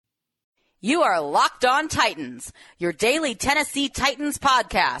You are Locked On Titans, your daily Tennessee Titans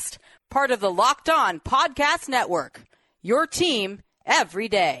podcast, part of the Locked On Podcast Network, your team every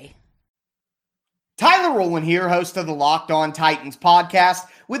day. Tyler Rowland here, host of the Locked On Titans podcast,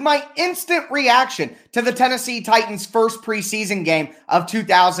 with my instant reaction to the Tennessee Titans' first preseason game of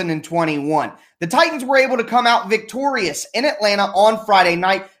 2021. The Titans were able to come out victorious in Atlanta on Friday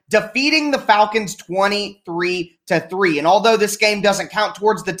night, defeating the Falcons 23-3. And although this game doesn't count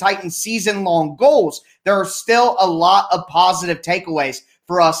towards the Titans' season-long goals, there are still a lot of positive takeaways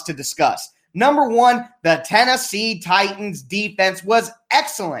for us to discuss. Number one, the Tennessee Titans defense was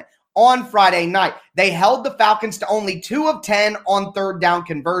excellent on Friday night. They held the Falcons to only 2 of 10 on third down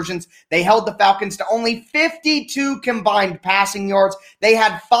conversions. They held the Falcons to only 52 combined passing yards. They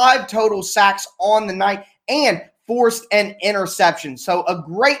had 5 total sacks on the night and forced an interception. So a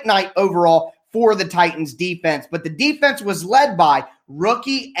great night overall for the Titans defense. But the defense was led by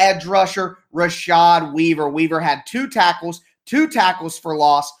rookie edge rusher Rashad Weaver. Weaver had 2 tackles for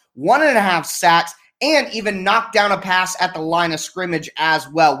loss, 1.5 sacks, and even knocked down a pass at the line of scrimmage as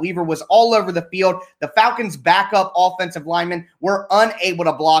well. Weaver was all over the field. The Falcons' backup offensive linemen were unable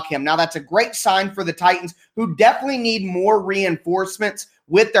to block him. Now, that's a great sign for the Titans, who definitely need more reinforcements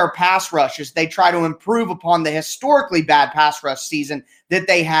with their pass rush as they try to improve upon the historically bad pass rush season that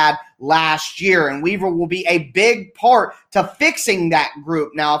they had last year. And Weaver will be a big part to fixing that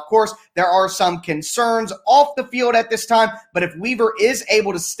group. Now, of course, there are some concerns off the field at this time, but if Weaver is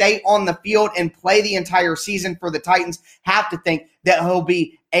able to stay on the field and play the entire season for the Titans, have to think that he'll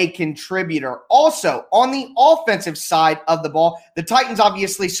be a contributor. Also, on the offensive side of the ball, the Titans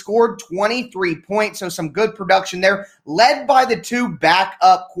obviously scored 23 points, so some good production there, led by the 2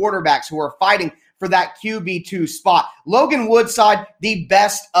 backup quarterbacks who are fighting for that QB2 spot. Logan Woodside, the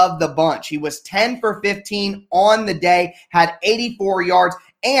best of the bunch. He was 10 for 15 on the day, had 84 yards,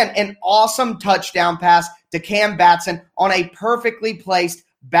 and an awesome touchdown pass to Cam Batson on a perfectly placed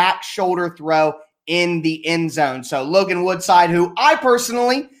back shoulder throw in the end zone. So Logan Woodside, who I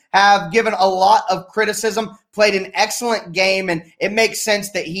personally have given a lot of criticism, played an excellent game, and it makes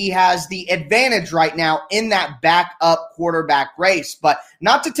sense that he has the advantage right now in that backup quarterback race. But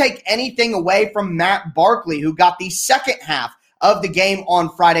not to take anything away from Matt Barkley, who got the second half of the game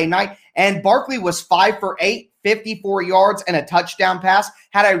on Friday night, and Barkley was 5 for 8, 54 yards and a touchdown pass,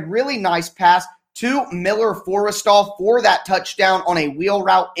 had a really nice pass to Miller Forrestall for that touchdown on a wheel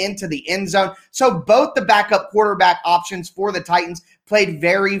route into the end zone. So both the backup quarterback options for the Titans played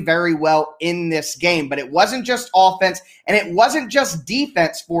very, very well in this game. But it wasn't just offense, and it wasn't just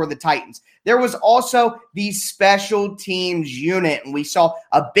defense for the Titans. There was also the special teams unit, and we saw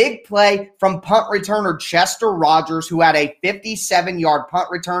a big play from punt returner Chester Rogers, who had a 57-yard punt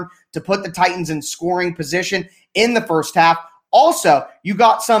return to put the Titans in scoring position in the first half. Also, you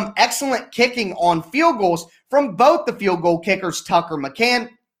got some excellent kicking on field goals from both the field goal kickers, Tucker McCann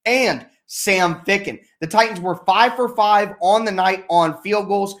and Sam Ficken. The Titans were 5 for 5 on the night on field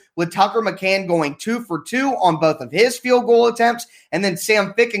goals, with Tucker McCann going 2 for 2 on both of his field goal attempts, and then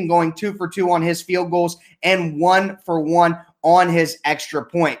Sam Ficken going 2 for 2 on his field goals and 1 for 1 on his extra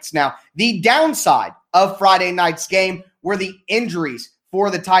points. Now, the downside of Friday night's game were the injuries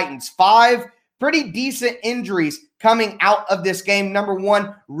for the Titans. 5 pretty decent injuries coming out of this game. Number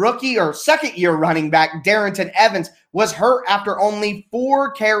one, rookie or second-year running back Darrynton Evans was hurt after only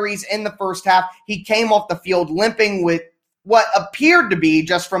 4 carries in the first half. He came off the field limping with what appeared to be,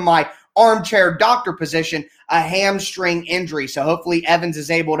 just from my armchair doctor position, a hamstring injury. So hopefully Evans is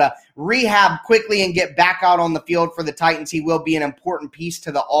able to rehab quickly and get back out on the field for the Titans. He will be an important piece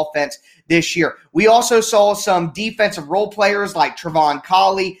to the offense this year. We also saw some defensive role players like Trevon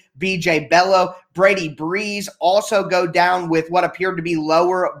Collie, BJ Bello, Brady Breeze also go down with what appeared to be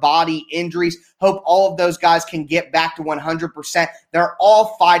lower body injuries. Hope all of those guys can get back to 100%. They're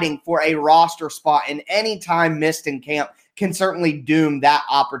all fighting for a roster spot, and any time missed in camp can certainly doom that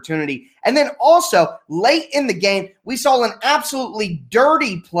opportunity. And then also, late in the game, we saw an absolutely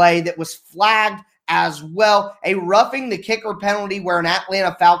dirty play that was flagged as well. A roughing the kicker penalty where an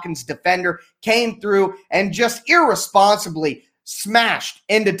Atlanta Falcons defender came through and just irresponsibly smashed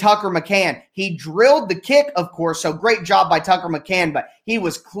into Tucker McCann. He drilled the kick, of course, so great job by Tucker McCann, but he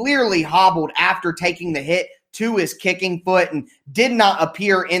was clearly hobbled after taking the hit to his kicking foot and did not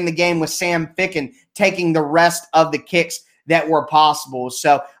appear in the game, with Sam Ficken taking the rest of the kicks that were possible.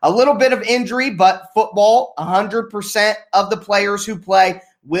 So a little bit of injury, but football, 100% of the players who play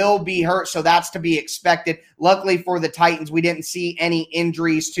will be hurt, so that's to be expected. Luckily for the Titans, we didn't see any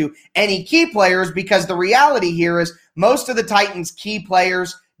injuries to any key players, because the reality here is most of the Titans' key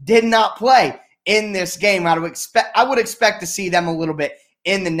players did not play in this game. I would expect to see them a little bit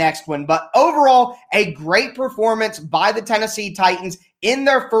in the next one. But overall, a great performance by the Tennessee Titans in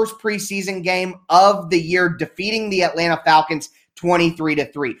their first preseason game of the year, defeating the Atlanta Falcons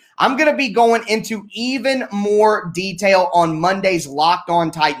 23-3. I'm going to be going into even more detail on Monday's Locked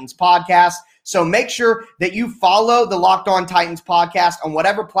On Titans podcast. So make sure that you follow the Locked On Titans podcast on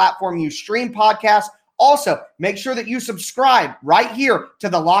whatever platform you stream podcasts. Also, make sure that you subscribe right here to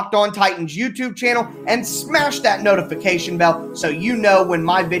the Locked On Titans YouTube channel and smash that notification bell so you know when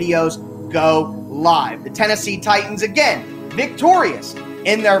my videos go live. The Tennessee Titans, again, victorious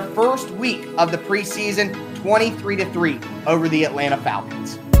in their first week of the preseason, 23-3 over the Atlanta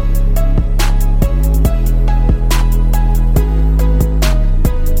Falcons.